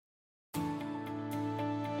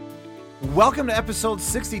Welcome to episode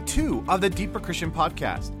 62 of the Deeper Christian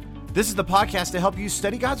Podcast. This is the podcast to help you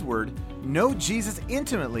study God's Word, know Jesus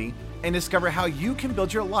intimately, and discover how you can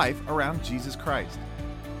build your life around Jesus Christ.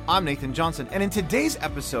 I'm Nathan Johnson, and in today's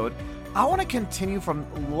episode, I want to continue from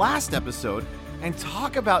last episode and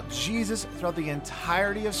talk about Jesus throughout the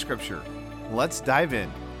entirety of Scripture. Let's dive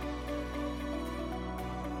in.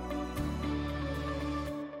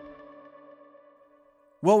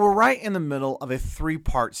 Well, we're right in the middle of a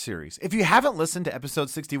three-part series. If you haven't listened to episode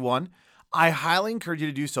 61, I highly encourage you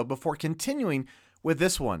to do so before continuing with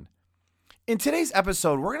this one. In today's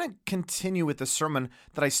episode, we're going to continue with the sermon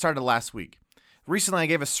that I started last week. Recently, I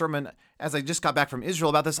gave a sermon as I just got back from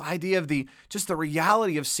Israel about this idea of the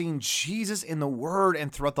reality of seeing Jesus in the Word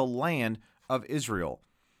and throughout the land of Israel.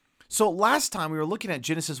 So last time we were looking at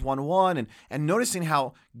Genesis 1:1 and noticing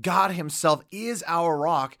how God himself is our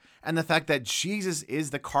rock and the fact that Jesus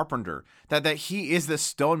is the carpenter, that he is the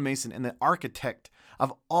stonemason and the architect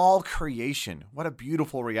of all creation. What a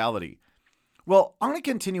beautiful reality. Well, I'm going to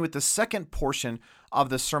continue with the second portion of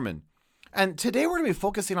the sermon. And today we're going to be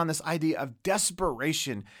focusing on this idea of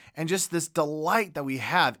desperation and just this delight that we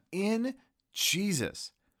have in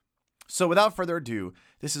Jesus. So without further ado,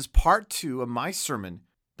 this is part 2 of my sermon,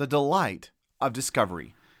 The Delight of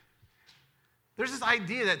Discovery. There's this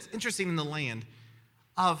idea that's interesting in the land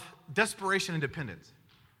of desperation and dependence.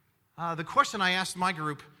 The question I asked my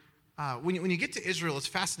group, when you get to Israel, it's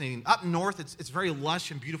fascinating. Up north, it's very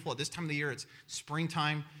lush and beautiful. At this time of the year, it's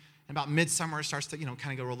springtime. And about midsummer, it starts to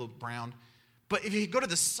kind of go a little brown. But if you go to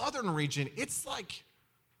the southern region, it's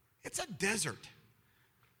a desert.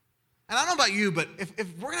 And I don't know about you, but if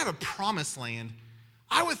we're going to have a promised land,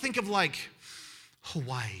 I would think of like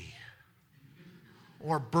Hawaii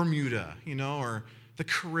or Bermuda, or the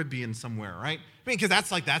Caribbean somewhere, right? I mean, because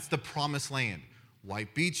that's the promised land.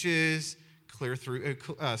 White beaches, clear through,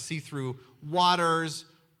 see-through waters,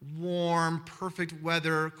 warm, perfect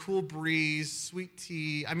weather, cool breeze, sweet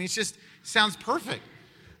tea. I mean, it just sounds perfect.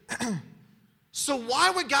 So why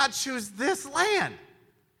would God choose this land?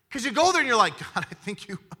 Because you go there and you're like, God, I think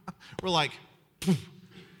we're like, well,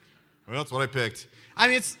 that's what I picked. I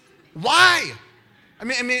mean, why? I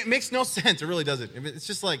mean, it makes no sense. It really doesn't. I mean, it's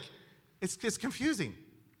just like, it's confusing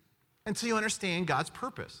until you understand God's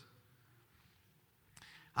purpose.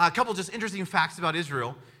 A couple just interesting facts about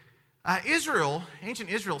Israel. Ancient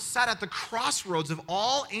Israel, sat at the crossroads of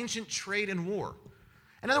all ancient trade and war.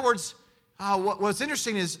 In other words, what's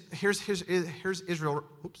interesting is here's Israel.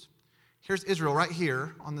 Here's Israel right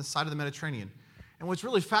here on the side of the Mediterranean. And what's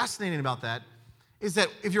really fascinating about that is that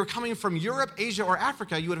if you're coming from Europe, Asia, or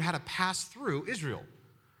Africa, you would have had to pass through Israel.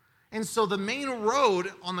 And so the main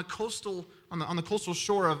road on the coastal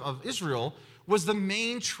shore of Israel was the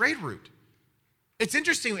main trade route. It's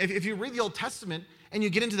interesting, if you read the Old Testament and you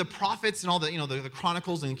get into the prophets and all the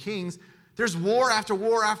Chronicles and Kings, there's war after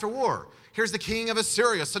war after war. Here's the king of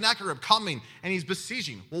Assyria, Sennacherib, coming, and he's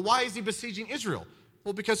besieging. Well, why is he besieging Israel?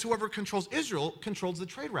 Well, because whoever controls Israel controls the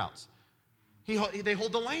trade routes. They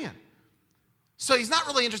hold the land. So he's not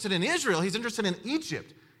really interested in Israel, he's interested in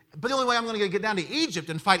Egypt. But the only way I'm going to get down to Egypt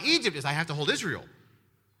and fight Egypt is I have to hold Israel.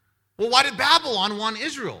 Well, why did Babylon want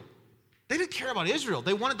Israel? They didn't care about Israel.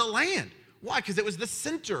 They wanted the land. Why? Because it was the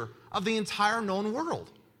center of the entire known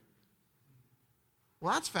world.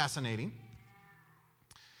 Well, that's fascinating.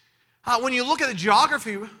 When you look at the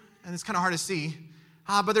geography, and it's kind of hard to see,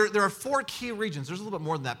 but there are 4 key regions. There's a little bit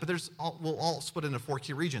more than that, but we'll all split into 4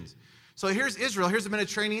 key regions. So here's Israel. Here's the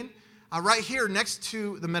Mediterranean. Right here next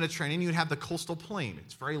to the Mediterranean, you have the coastal plain.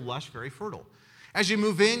 It's very lush, very fertile. As you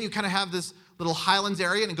move in, you kind of have this little highlands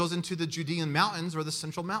area, and it goes into the Judean mountains or the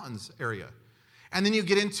Central Mountains area. And then you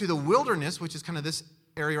get into the wilderness, which is kind of this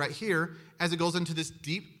area right here, as it goes into this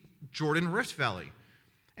deep Jordan Rift Valley.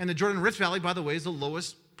 And the Jordan Rift Valley, by the way, is the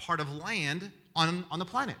lowest part of land on the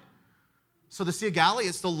planet. So the Sea of Galilee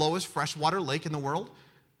is the lowest freshwater lake in the world.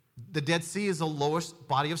 The Dead Sea is the lowest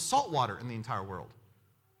body of salt water in the entire world.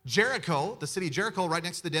 Jericho, the city of Jericho, right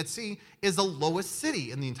next to the Dead Sea, is the lowest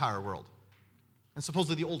city in the entire world. And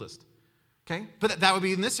supposedly the oldest. Okay? But that would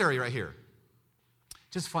be in this area right here.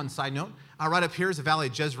 Just a fun side note. Right up here is the Valley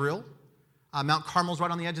of Jezreel. Mount Carmel's right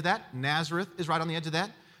on the edge of that. Nazareth is right on the edge of that.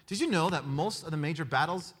 Did you know that most of the major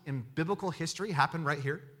battles in biblical history happened right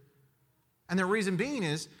here? And the reason being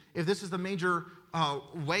is, if this is the major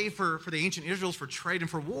way for the ancient Israelites for trade and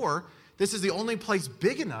for war, this is the only place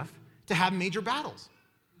big enough to have major battles.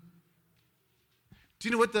 Do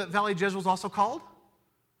you know what the Valley of Jezreel is also called?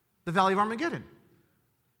 The Valley of Armageddon.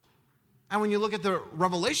 And when you look at the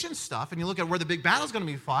Revelation stuff and you look at where the big battle is going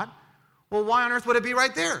to be fought, well, why on earth would it be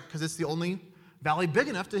right there? Because it's the only valley big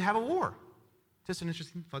enough to have a war. Just an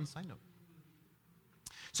interesting, fun side note.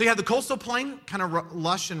 So you have the coastal plain, kind of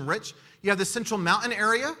lush and rich. You have the central mountain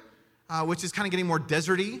area, which is kind of getting more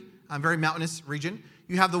deserty, very mountainous region.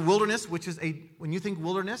 You have the wilderness, which is when you think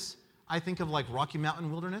wilderness, I think of like Rocky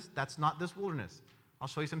Mountain wilderness. That's not this wilderness. I'll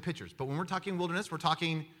show you some pictures. But when we're talking wilderness, we're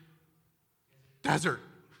talking desert.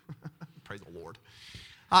 Praise the Lord.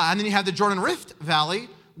 And then you have the Jordan Rift Valley,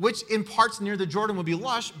 which in parts near the Jordan would be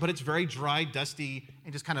lush, but it's very dry, dusty,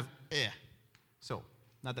 and just kind of So,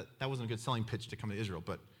 not that wasn't a good selling pitch to come to Israel,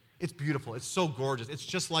 but it's beautiful. It's so gorgeous. It's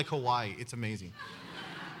just like Hawaii. It's amazing.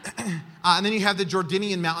 And then you have the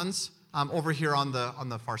Jordanian mountains over here on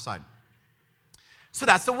the far side. So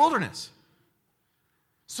that's the wilderness.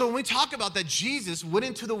 So when we talk about that Jesus went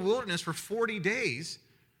into the wilderness for 40 days,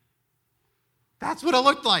 that's what it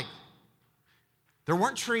looked like. There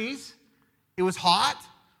weren't trees. It was hot.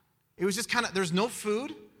 It was just there's no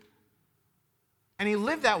food. And he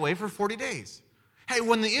lived that way for 40 days. Hey,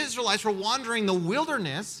 when the Israelites were wandering the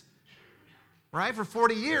wilderness, right, for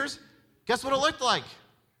 40 years, guess what it looked like?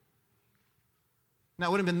 Now,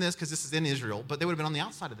 it wouldn't have been this because this is in Israel, but they would have been on the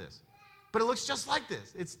outside of this. But it looks just like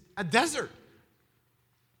this. It's a desert.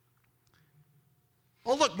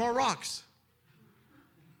 Oh, look, more rocks.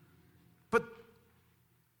 But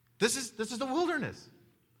this is the wilderness.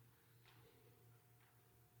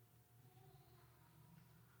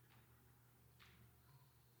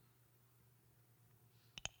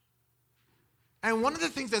 And one of the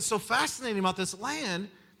things that's so fascinating about this land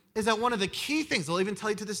is that one of the key things, I'll even tell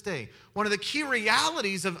you to this day, one of the key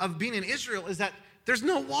realities of being in Israel is that there's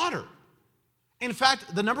no water. In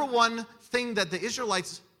fact, the number one thing that the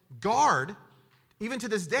Israelites guard, even to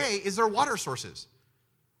this day, is their water sources.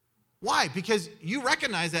 Why? Because you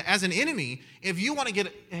recognize that as an enemy, if you want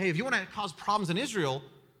to cause problems in Israel,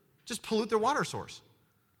 just pollute their water source.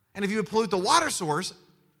 And if you pollute the water source,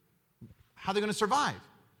 how are they going to survive?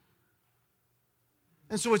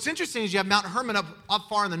 And so what's interesting is you have Mount Hermon up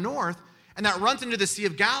far in the north, and that runs into the Sea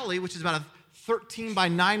of Galilee, which is about a 13 by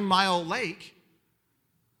 9 mile lake.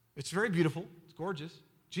 It's very beautiful. It's gorgeous.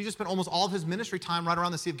 Jesus spent almost all of his ministry time right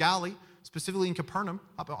around the Sea of Galilee, specifically in Capernaum,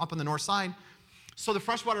 up on the north side. So the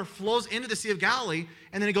fresh water flows into the Sea of Galilee,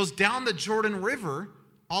 and then it goes down the Jordan River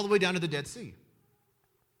all the way down to the Dead Sea.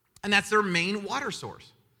 And that's their main water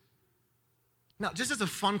source. Now, just as a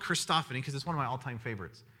fun Christophany, because it's one of my all-time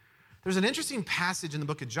favorites, there's an interesting passage in the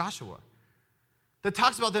book of Joshua that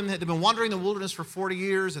talks about them that they've been wandering the wilderness for 40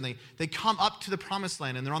 years, and they come up to the promised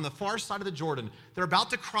land, and they're on the far side of the Jordan. They're about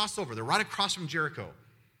to cross over. They're right across from Jericho.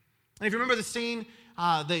 And if you remember the scene,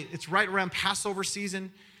 it's right around Passover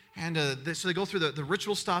season, and so they go through the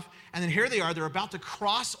ritual stuff, and then here they are. They're about to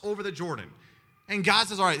cross over the Jordan. And God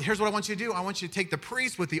says, all right, here's what I want you to do. I want you to take the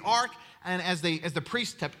priest with the ark, and as the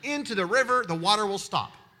priests step into the river, the water will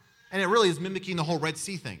stop. And it really is mimicking the whole Red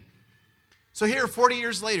Sea thing. So here, 40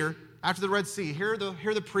 years later, after the Red Sea, here are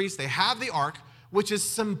the priests. They have the ark, which is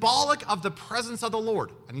symbolic of the presence of the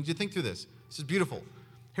Lord. I need you to think through this. This is beautiful.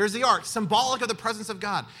 Here's the ark, symbolic of the presence of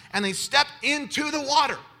God. And they step into the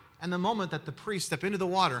water. And the moment that the priests step into the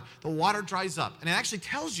water dries up. And it actually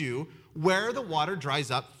tells you where the water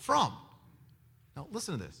dries up from. Now,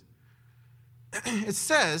 listen to this. It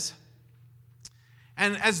says,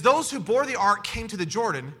 and as those who bore the ark came to the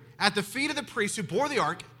Jordan, at the feet of the priests who bore the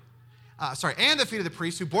ark, and the feet of the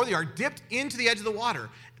priests who bore the ark dipped into the edge of the water,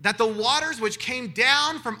 that the waters which came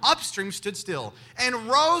down from upstream stood still, and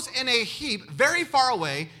rose in a heap very far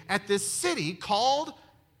away at this city called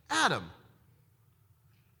Adam.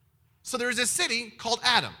 So there's a city called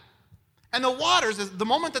Adam. And the waters, the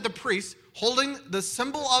moment that the priest, holding the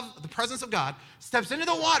symbol of the presence of God, steps into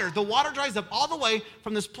the water dries up all the way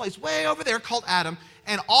from this place way over there called Adam,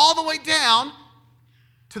 and all the way down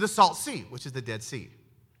to the Salt Sea, which is the Dead Sea.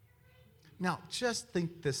 Now, just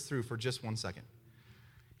think this through for just 1 second.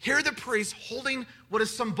 Here are the priests holding what is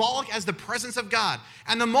symbolic as the presence of God.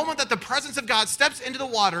 And the moment that the presence of God steps into the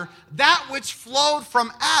water, that which flowed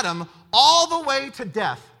from Adam all the way to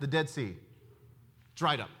death, the Dead Sea,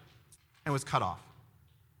 dried up and was cut off.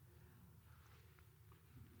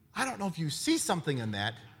 I don't know if you see something in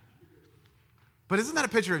that, but isn't that a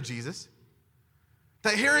picture of Jesus?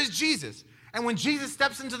 That here is Jesus. And when Jesus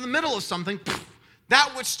steps into the middle of something,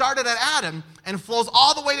 that which started at Adam and flows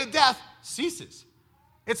all the way to death ceases.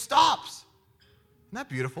 It stops. Isn't that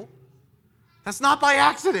beautiful? That's not by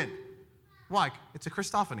accident. Why? It's a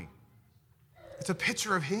Christophany. It's a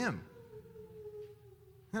picture of him.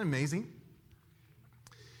 Isn't that amazing?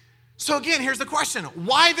 So again, here's the question.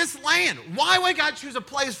 Why this land? Why would God choose a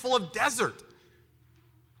place full of desert?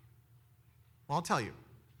 Well, I'll tell you.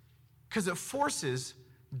 Because it forces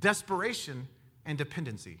desperation and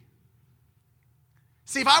dependency.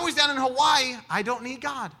 See, if I was down in Hawaii, I don't need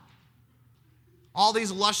God. All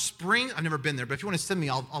these lush springs, I've never been there, but if you want to send me,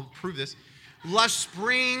 I'll prove this. Lush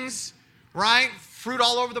springs, right? Fruit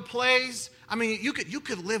all over the place. I mean, you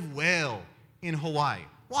could live well in Hawaii.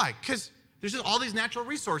 Why? Because there's just all these natural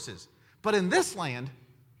resources. But in this land,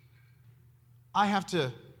 I have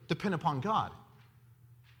to depend upon God.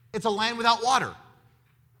 It's a land without water.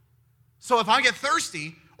 So if I get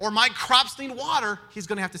thirsty or my crops need water, he's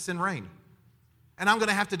going to have to send rain. And I'm going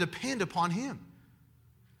to have to depend upon him.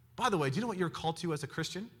 By the way, do you know what you're called to as a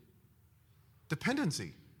Christian? Dependency.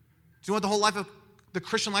 Do you know what the whole life of the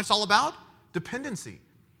Christian life's all about? Dependency.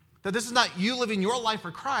 That this is not you living your life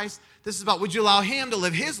for Christ. This is about, would you allow him to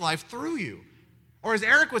live his life through you? Or as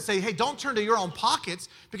Eric would say, hey, don't turn to your own pockets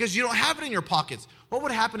because you don't have it in your pockets. What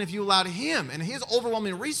would happen if you allowed him and his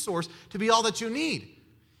overwhelming resource to be all that you need?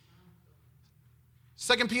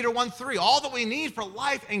 2 Peter 1:3, all that we need for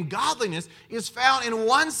life and godliness is found in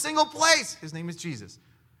one single place. His name is Jesus.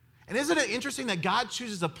 And isn't it interesting that God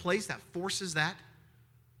chooses a place that forces that?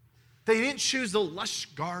 That he didn't choose the lush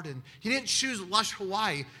garden. He didn't choose lush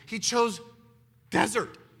Hawaii. He chose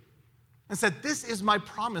desert and said, this is my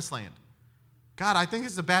promised land. God, I think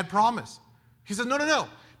this is a bad promise. He said, no.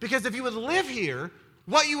 Because if you would live here,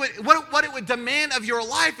 what it would demand of your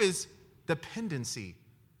life is dependency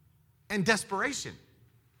and desperation.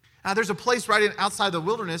 Now, there's a place right outside the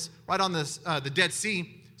wilderness, right on the Dead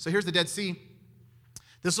Sea. So here's the Dead Sea.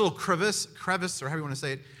 This little crevice, or however you want to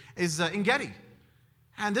say it, is En-Gedi.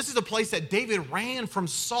 And this is a place that David ran from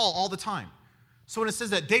Saul all the time. So when it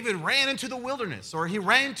says that David ran into the wilderness, or he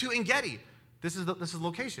ran to En-Gedi, this is the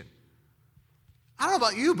location. I don't know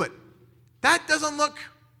about you, but that doesn't look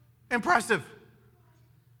impressive.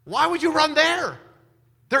 Why would you run there?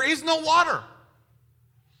 There is no water.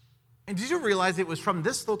 And did you realize it was from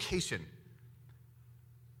this location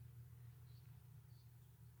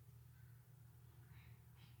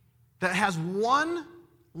that has one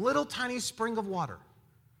little tiny spring of water?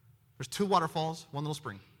 There's 2 waterfalls, 1 little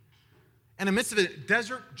spring. In the midst of a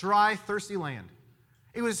desert, dry, thirsty land.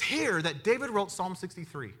 It was here that David wrote Psalm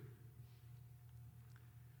 63.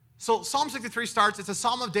 So Psalm 63 starts, it's a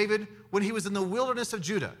psalm of David when he was in the wilderness of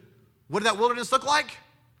Judah. What did that wilderness look like?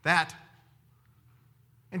 That.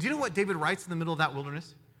 And do you know what David writes in the middle of that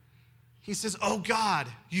wilderness? He says, oh God,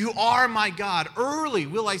 you are my God. Early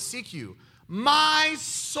will I seek you. My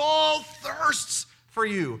soul thirsts for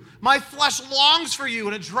you. My flesh longs for you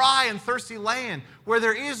in a dry and thirsty land where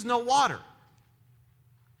there is no water.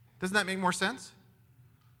 Doesn't that make more sense?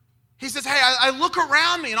 He says, hey, I look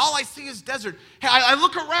around me and all I see is desert. Hey, I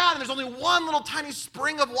look around and there's only one little tiny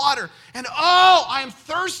spring of water. And oh, I am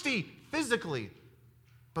thirsty physically.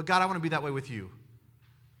 But God, I want to be that way with you.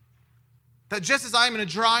 That just as I am in a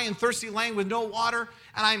dry and thirsty land with no water,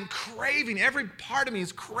 and I'm craving, every part of me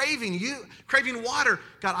is craving you, craving water.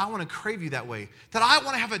 God, I want to crave you that way. That I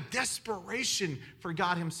want to have a desperation for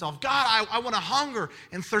God himself. God, I want to hunger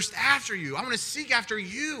and thirst after you. I want to seek after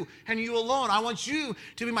you and you alone. I want you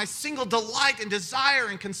to be my single delight and desire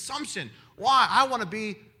and consumption. Why? I want to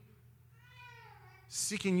be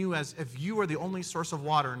seeking you as if you are the only source of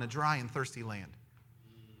water in a dry and thirsty land.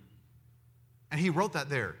 And he wrote that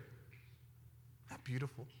there.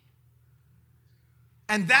 Beautiful.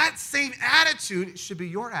 And that same attitude should be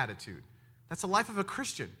your attitude. That's the life of a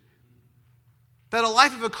Christian. That a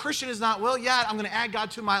life of a Christian is not, well, yeah, I'm going to add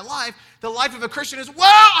God to my life. The life of a Christian is,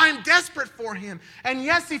 well, I'm desperate for him. And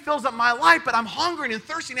yes, he fills up my life, but I'm hungering and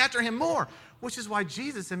thirsting after him more. Which is why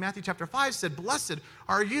Jesus in Matthew chapter 5 said, blessed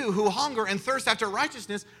are you who hunger and thirst after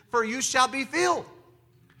righteousness, for you shall be filled.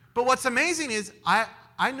 But what's amazing is,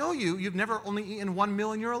 I know you've never only eaten 1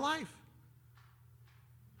 meal in your life.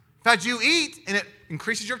 In fact, you eat, and it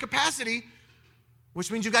increases your capacity,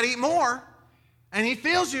 which means you got to eat more, and he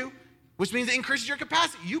fills you, which means it increases your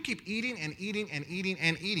capacity. You keep eating and eating and eating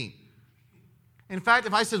and eating. In fact,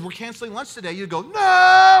 if I said, we're canceling lunch today, you'd go,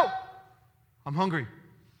 no, I'm hungry.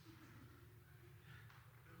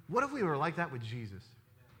 What if we were like that with Jesus?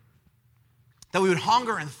 That we would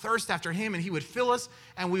hunger and thirst after him and he would fill us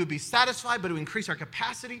and we would be satisfied, but it would increase our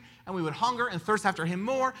capacity, and we would hunger and thirst after him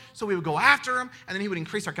more, so we would go after him and then he would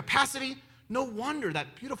increase our capacity. No wonder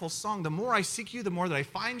that beautiful song, the more I seek you, the more that I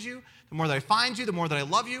find you, the more that I find you, the more that I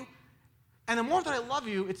love you. And the more that I love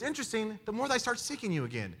you, it's interesting, the more that I start seeking you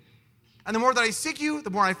again. And the more that I seek you, the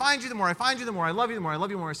more I find you, the more I find you, the more I love you, the more I love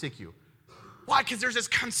you, the more I seek you. Why? Because there's this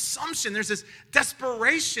consumption, there's this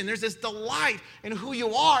desperation, there's this delight in who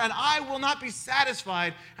you are, and I will not be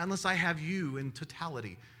satisfied unless I have you in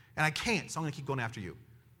totality. And I can't, so I'm going to keep going after you.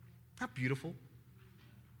 Isn't that beautiful?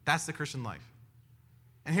 That's the Christian life.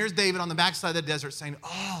 And here's David on the backside of the desert saying,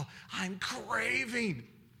 oh, I'm craving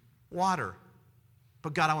water.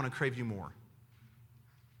 But God, I want to crave you more.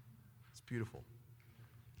 It's beautiful.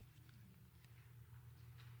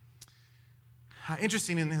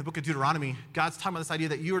 Interesting, in the book of Deuteronomy, God's talking about this idea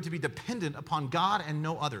that you are to be dependent upon God and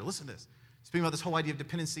no other. Listen to this. Speaking about this whole idea of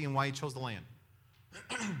dependency and why he chose the land.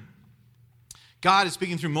 God is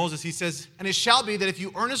speaking through Moses. He says, and it shall be that if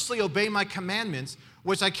you earnestly obey my commandments,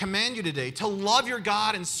 which I command you today, to love your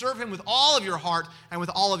God and serve him with all of your heart and with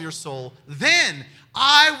all of your soul, then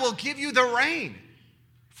I will give you the rain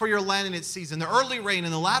for your land in its season, the early rain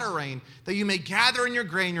and the latter rain, that you may gather in your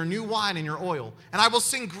grain, your new wine, and your oil. And I will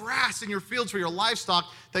send grass in your fields for your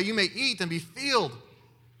livestock, that you may eat and be filled.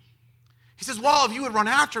 He says, well, if you would run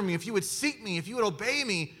after me, if you would seek me, if you would obey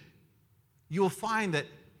me, you will find that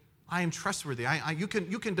I am trustworthy. You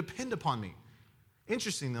can depend upon me.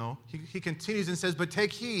 Interesting, though, he continues and says, but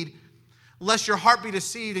take heed, lest your heart be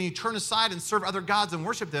deceived and you turn aside and serve other gods and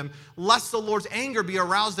worship them, lest the Lord's anger be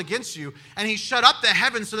aroused against you, and he shut up the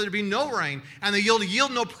heavens so that there be no rain, and the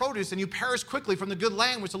yield no produce, and you perish quickly from the good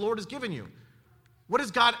land which the Lord has given you. What is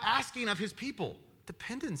God asking of his people?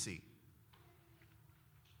 Dependency.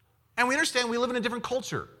 And we understand we live in a different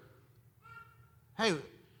culture. Hey,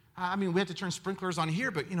 we have to turn sprinklers on here,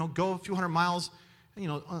 but, go a few hundred miles,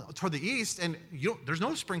 toward the east, and there's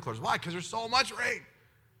no sprinklers. Why? Because there's so much rain.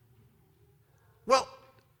 Well,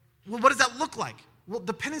 what does that look like? Well,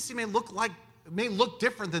 dependency may look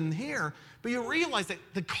different than here, but you realize that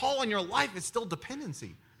the call on your life is still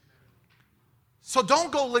dependency. So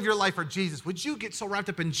don't go live your life for Jesus. Would you get so wrapped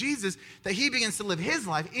up in Jesus that he begins to live his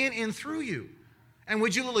life in and through you? And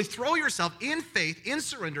would you literally throw yourself in faith, in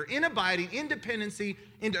surrender, in abiding, in dependency,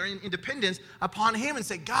 in dependence upon him and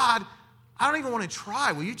say, God, I don't even want to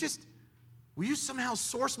try. Will you somehow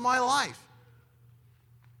source my life?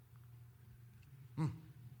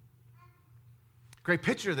 Great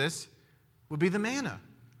picture of this would be the manna.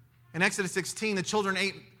 In Exodus 16, the children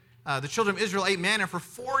of Israel ate manna for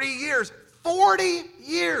 40 years. 40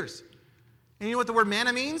 years. And you know what the word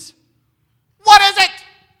manna means? What is it?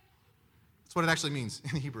 That's what it actually means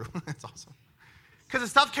in Hebrew. That's awesome. Because the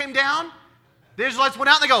stuff came down, the Israelites went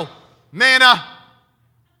out and they go, manna.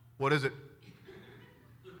 What is it?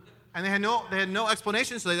 And they had no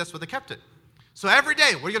explanation, so that's what they kept it. So every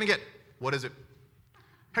day, what are you going to get? What is it?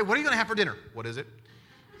 Hey, what are you going to have for dinner? What is it?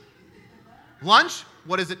 Lunch?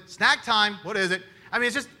 What is it? Snack time? What is it?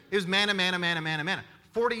 It was manna, manna, manna, manna, manna.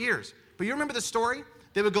 40 years. But you remember the story?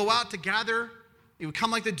 They would go out to gather. It would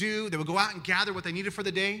come like the dew. They would go out and gather what they needed for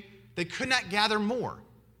the day. They could not gather more,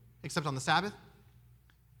 except on the Sabbath.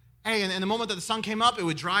 Hey, and the moment that the sun came up, it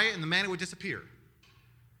would dry it, and the manna would disappear.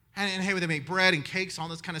 And hey, they made bread and cakes, all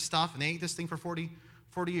this kind of stuff, and they ate this thing for 40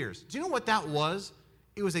 years. Do you know what that was?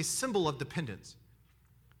 It was a symbol of dependence.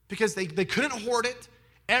 Because they couldn't hoard it.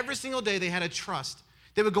 Every single day they had a trust.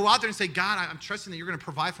 They would go out there and say, God, I'm trusting that you're going to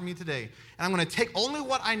provide for me today. And I'm going to take only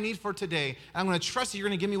what I need for today. And I'm going to trust that you're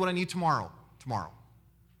going to give me what I need tomorrow.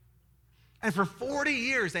 And for 40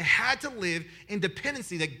 years, they had to live in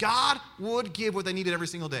dependency that God would give what they needed every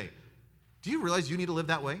single day. Do you realize you need to live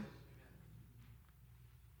that way?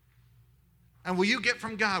 And will you get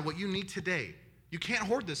from God what you need today? You can't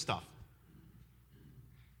hoard this stuff.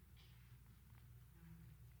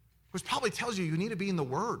 Which probably tells you need to be in the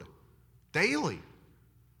Word daily.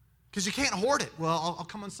 Because you can't hoard it. Well, I'll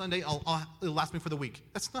come on Sunday. It'll last me for the week.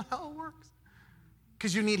 That's not how it works.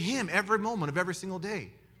 Because you need him every moment of every single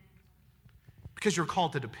day. Because you're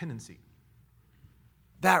called to dependency.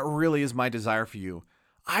 That really is my desire for you.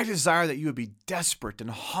 I desire that you would be desperate and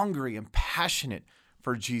hungry and passionate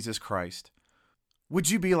for Jesus Christ. Would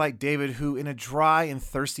you be like David, who in a dry and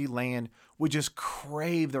thirsty land would just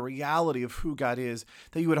crave the reality of who God is,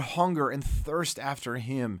 that you would hunger and thirst after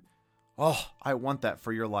him? Oh, I want that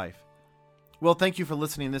for your life. Well, thank you for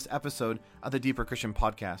listening to this episode of the Deeper Christian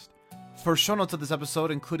Podcast. For show notes of this episode,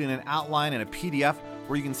 including an outline and a PDF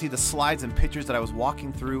where you can see the slides and pictures that I was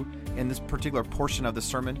walking through in this particular portion of the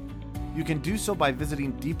sermon, you can do so by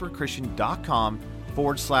visiting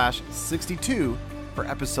deeperchristian.com/62 for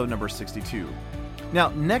episode number 62. Now,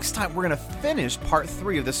 next time we're going to finish part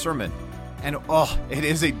 3 of this sermon. And it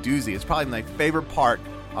is a doozy. It's probably my favorite part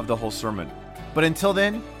of the whole sermon. But until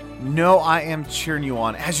then, know I am cheering you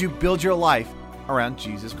on as you build your life around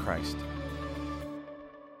Jesus Christ.